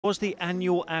Was the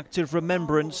annual act of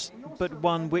remembrance, but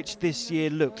one which this year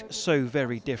looked so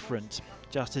very different,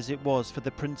 just as it was for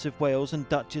the Prince of Wales and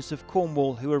Duchess of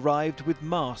Cornwall, who arrived with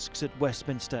masks at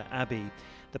Westminster Abbey.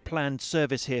 The planned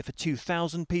service here for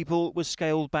 2,000 people was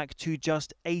scaled back to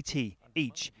just 80,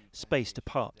 each spaced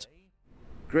apart.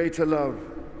 Greater love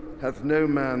hath no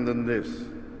man than this,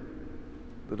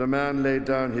 that a man laid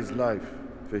down his life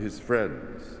for his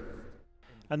friends.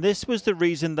 And this was the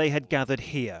reason they had gathered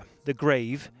here, the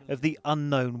grave of the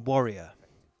unknown warrior.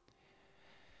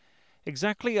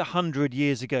 Exactly 100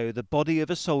 years ago, the body of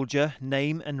a soldier,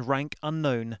 name and rank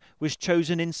unknown, was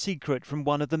chosen in secret from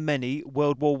one of the many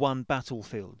World War I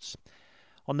battlefields.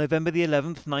 On November the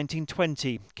 11th,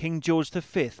 1920, King George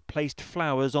V placed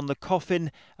flowers on the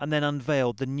coffin and then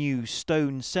unveiled the new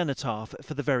stone cenotaph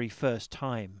for the very first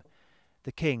time.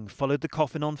 The King followed the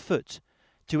coffin on foot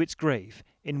to its grave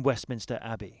in Westminster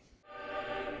Abbey.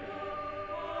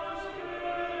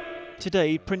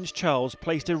 Today, Prince Charles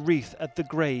placed a wreath at the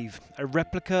grave, a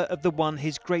replica of the one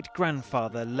his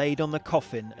great-grandfather laid on the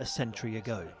coffin a century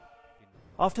ago.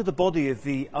 After the body of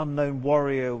the unknown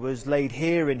warrior was laid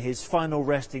here in his final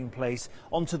resting place,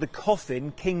 onto the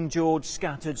coffin, King George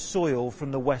scattered soil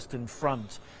from the Western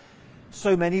Front.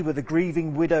 So many were the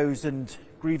grieving widows and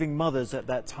grieving mothers at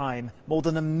that time. More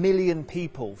than 1 million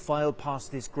people filed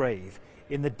past this grave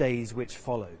in the days which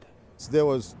followed. There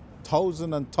was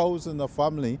thousands and thousands of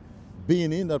family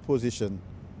being in that position,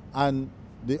 and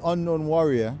the unknown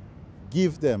warrior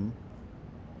gave them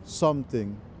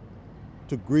something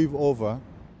to grieve over.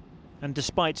 And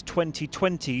despite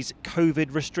 2020's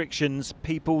COVID restrictions,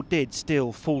 people did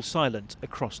still fall silent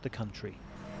across the country.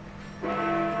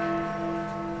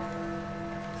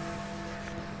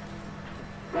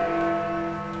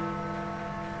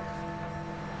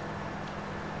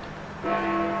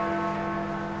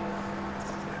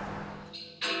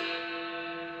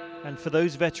 And for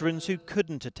those veterans who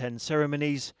couldn't attend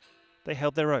ceremonies, they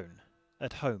held their own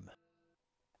at home.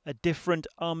 A different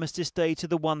Armistice Day to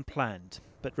the one planned,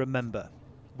 but remember,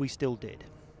 we still did.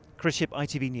 Chris Ship,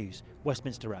 ITV News,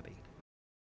 Westminster Abbey.